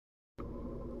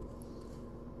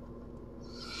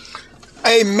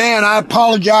Amen. I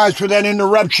apologize for that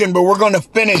interruption, but we're going to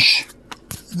finish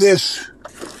this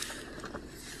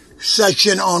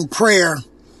session on prayer.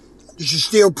 This is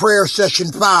still prayer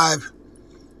session 5,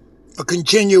 a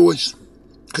continuation.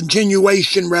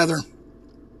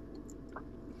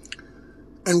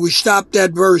 And we stopped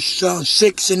at verse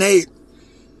 6 and 8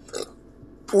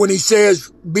 when he says,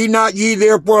 "Be not ye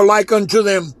therefore like unto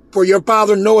them, for your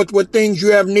Father knoweth what things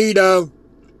you have need of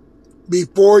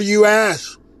before you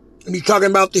ask." And he's talking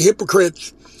about the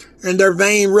hypocrites and their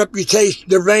vain repetitions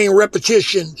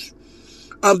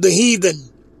of the heathen,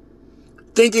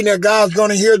 thinking that God's going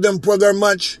to hear them for their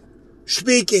much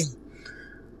speaking.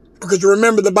 Because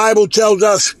remember, the Bible tells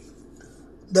us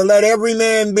to let every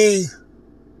man be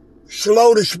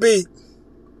slow to speak,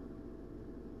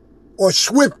 or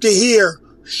swift to hear,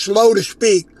 slow to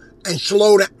speak, and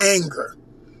slow to anger.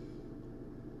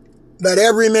 Let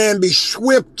every man be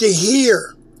swift to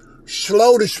hear,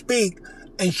 slow to speak,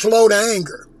 and slow to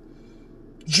anger.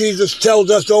 Jesus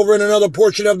tells us over in another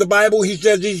portion of the Bible, he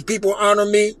says, "These people honor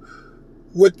me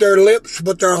with their lips,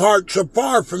 but their hearts are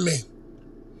far from me.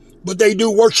 But they do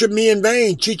worship me in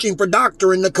vain, teaching for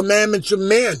doctrine the commandments of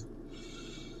men."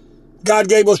 God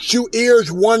gave us 2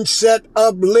 ears, 1 set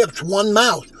of lips, 1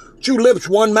 mouth. 2 lips,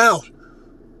 1 mouth.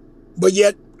 But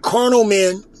yet, carnal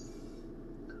men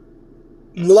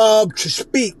love to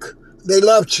speak. They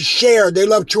love to share. They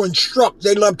love to instruct.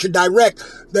 They love to direct.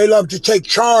 They love to take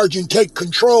charge and take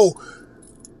control.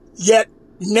 Yet,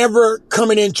 never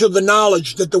coming into the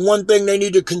knowledge that the one thing they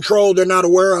need to control they're not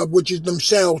aware of, which is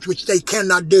themselves, which they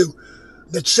cannot do.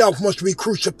 That self must be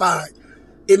crucified.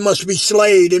 It must be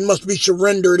slayed. It must be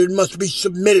surrendered. It must be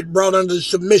submitted, brought under the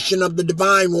submission of the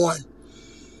divine one.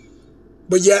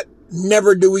 But yet,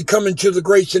 never do we come into the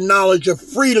grace and knowledge of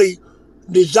freely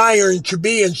desiring to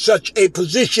be in such a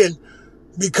position,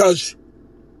 because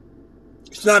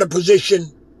it's not a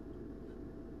position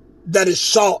that is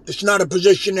sought. It's not a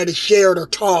position that is shared or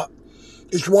taught.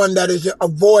 It's one that is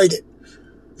avoided.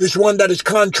 It's one that is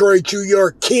contrary to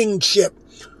your kingship,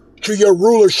 to your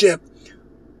rulership,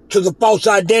 to the false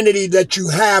identity that you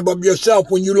have of yourself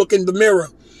when you look in the mirror,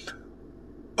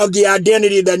 of the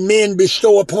identity that men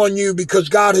bestow upon you because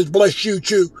God has blessed you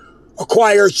to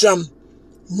acquire some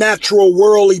natural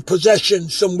worldly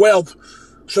possessions, some wealth,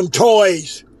 some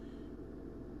toys,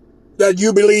 that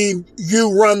you believe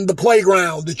you run the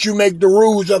playground, that you make the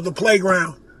rules of the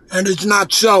playground. And it's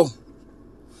not so.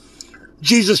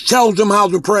 Jesus tells them how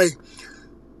to pray.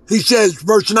 He says,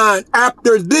 verse 9,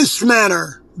 "After this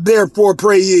manner, therefore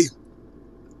pray ye,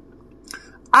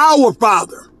 Our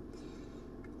Father,"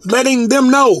 letting them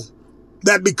know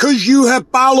that because you have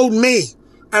followed me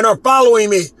and are following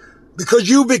me, because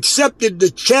you've accepted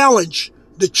the challenge,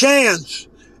 the chance,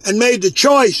 and made the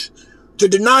choice to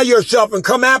deny yourself and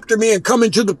come after me and come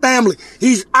into the family.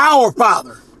 He's our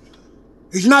Father.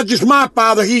 He's not just my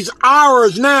Father. He's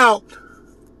ours now,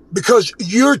 because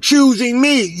you're choosing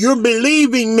me. You're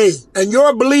believing me. And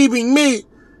you're believing me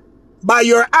by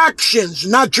your actions,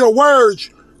 not your words.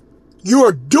 You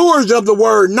are doers of the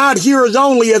word, not hearers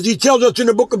only, as he tells us in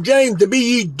the book of James, to be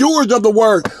ye doers of the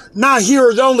word, not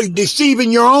hearers only,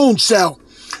 deceiving your own self.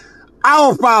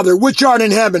 Our Father, which art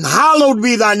in heaven, hallowed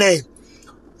be thy name.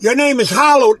 Your name is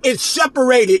hallowed. It's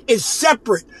separated. It's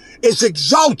separate. It's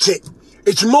exalted.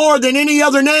 It's more than any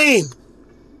other name.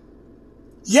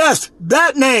 Yes,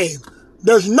 that name.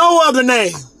 There's no other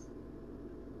name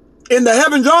in the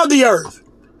heavens or the earth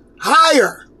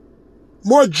higher,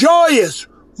 more joyous,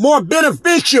 more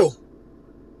beneficial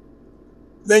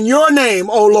than your name,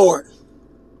 O Lord.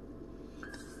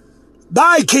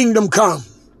 Thy kingdom come.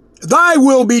 Thy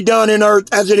will be done in earth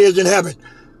as it is in heaven.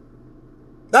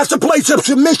 That's a place of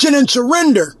submission and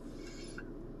surrender.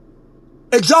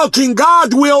 Exalting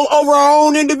God's will over our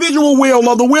own individual will,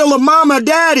 or the will of mama,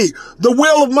 daddy, the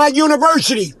will of my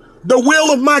university, the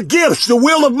will of my gifts, the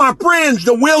will of my friends,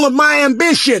 the will of my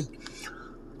ambition.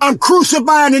 I'm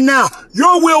crucifying it now.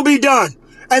 Your will be done.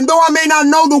 And though I may not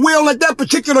know the will at that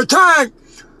particular time,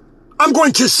 I'm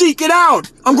going to seek it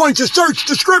out. I'm going to search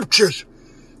the scriptures.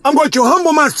 I'm going to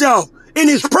humble myself in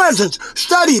his presence,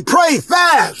 study, pray,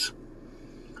 fast.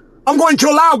 I'm going to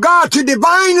allow God to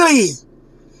divinely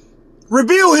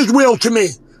reveal his will to me.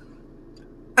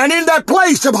 And in that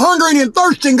place of hungering and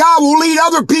thirsting, God will lead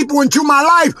other people into my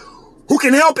life who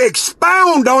can help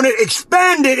expound on it,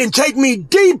 expand it, and take me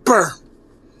deeper.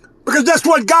 Because that's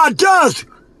what God does.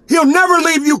 He'll never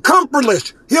leave you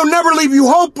comfortless. He'll never leave you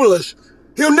hopeless.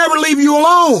 He'll never leave you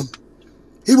alone.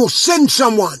 He will send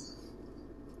someone.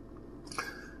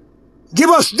 Give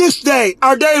us this day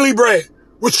our daily bread,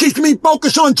 which keeps me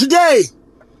focused on today,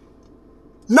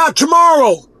 not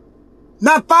tomorrow,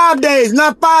 Not 5 days,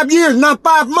 not 5 years, not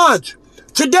 5 months.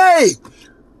 Today.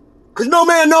 Because no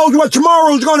man knows what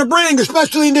tomorrow is going to bring,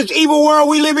 especially in this evil world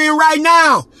we live in right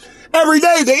now. Every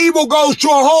day the evil goes to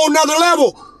a whole nother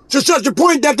level, to such a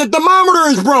point that the thermometer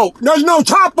is broke. There's no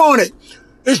top on it.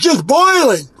 It's just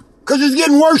boiling because it's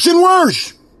getting worse and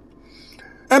worse.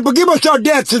 And forgive us our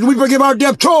debts as we forgive our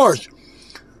debtors.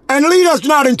 And lead us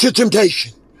not into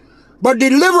temptation, but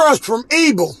deliver us from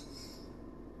evil.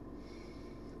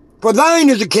 For thine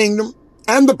is the kingdom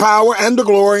and the power and the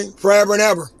glory forever and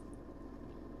ever.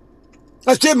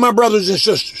 That's it, my brothers and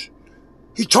sisters.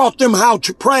 He taught them how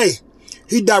to pray.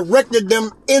 He directed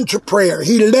them into prayer.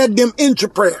 He led them into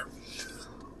prayer.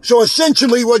 So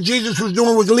essentially what Jesus was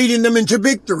doing was leading them into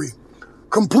victory.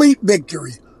 Complete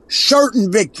victory.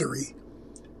 Certain victory.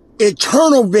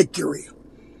 Eternal victory.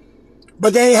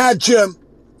 But they had to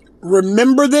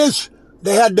remember this.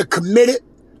 They had to commit it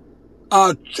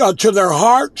to their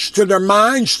hearts, to their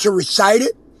minds, to recite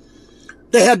it.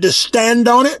 They had to stand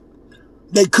on it.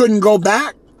 They couldn't go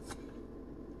back.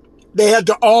 They had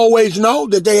to always know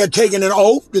that they had taken an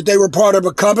oath, that they were part of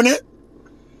a covenant,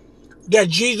 that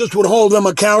Jesus would hold them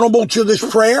accountable to this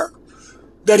prayer,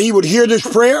 that he would hear this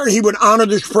prayer, he would honor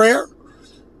this prayer,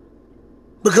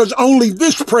 because only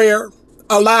this prayer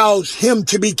allows him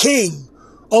to be king.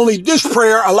 Only this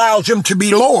prayer allows him to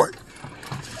be Lord.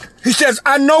 He says,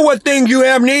 I know what things you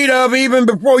have need of even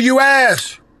before you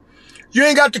ask. You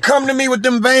ain't got to come to me with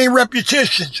them vain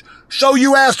repetitions. So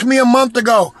you asked me a month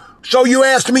ago. So you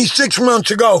asked me 6 months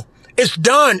ago. It's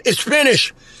done. It's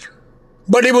finished.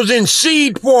 But it was in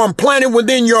seed form, planted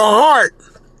within your heart.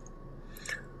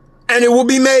 And it will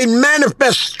be made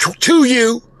manifest to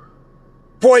you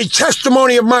for a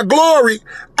testimony of my glory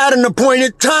at an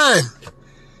appointed time.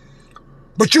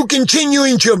 But you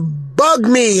continuing to bug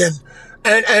me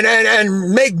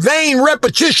and make vain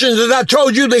repetitions, as I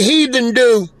told you the heathen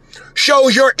do,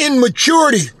 shows your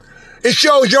immaturity. It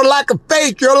shows your lack of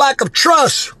faith, your lack of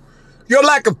trust, your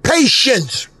lack of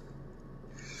patience.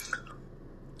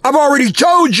 I've already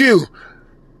told you,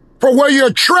 for where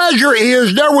your treasure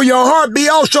is, there will your heart be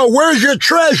also. Where's your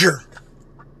treasure?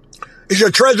 Is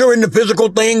your treasure in the physical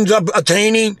things of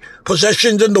attaining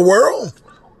possessions in the world?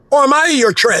 Or am I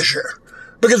your treasure?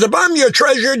 Because if I'm your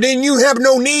treasure, then you have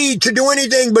no need to do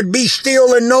anything but be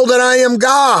still and know that I am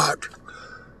God.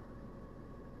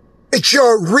 It's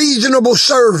your reasonable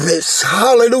service.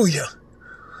 Hallelujah.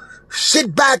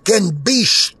 Sit back and be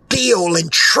still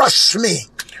and trust me.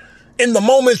 In the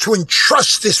moments when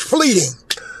trust is fleeting,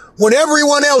 when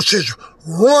everyone else is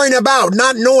roaring about,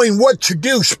 not knowing what to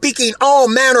do, speaking all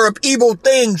manner of evil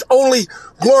things, only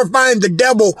glorifying the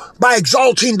devil by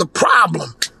exalting the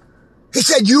problem. He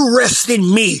said, you rest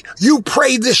in me. You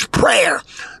pray this prayer.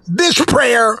 This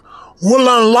prayer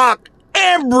will unlock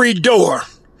every door.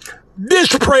 This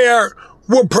prayer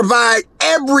will provide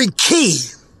every key.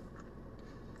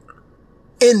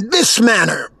 In this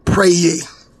manner, pray ye.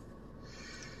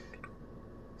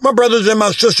 My brothers and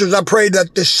my sisters, I pray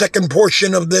that this second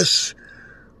portion of this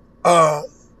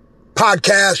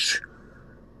podcast,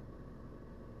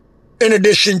 in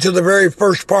addition to the very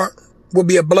first part, will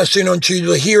be a blessing unto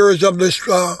the hearers of this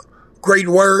great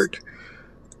word.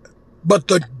 But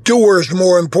the doers,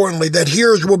 more importantly, that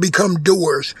hearers will become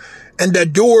doers, and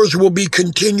that doers will be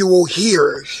continual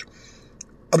hearers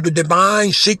of the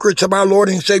divine secrets of our Lord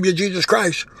and Savior Jesus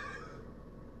Christ.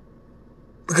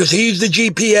 Because he's the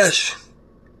GPS.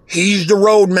 He's the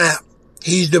roadmap.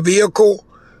 He's the vehicle.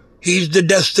 He's the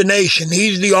destination.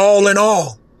 He's the all in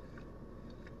all.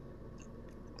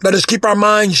 Let us keep our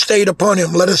minds stayed upon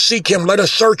him. Let us seek him. Let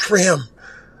us search for him.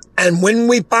 And when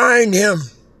we find him,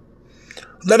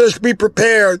 let us be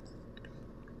prepared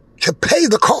to pay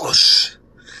the cost,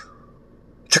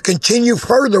 to continue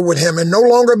further with him and no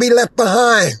longer be left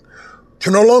behind, to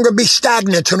no longer be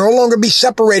stagnant, to no longer be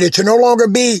separated, to no longer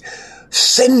be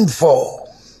sinful.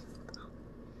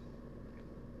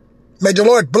 May the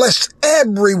Lord bless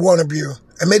every one of you,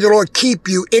 and may the Lord keep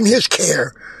you in his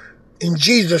care. In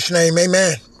Jesus' name,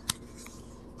 amen.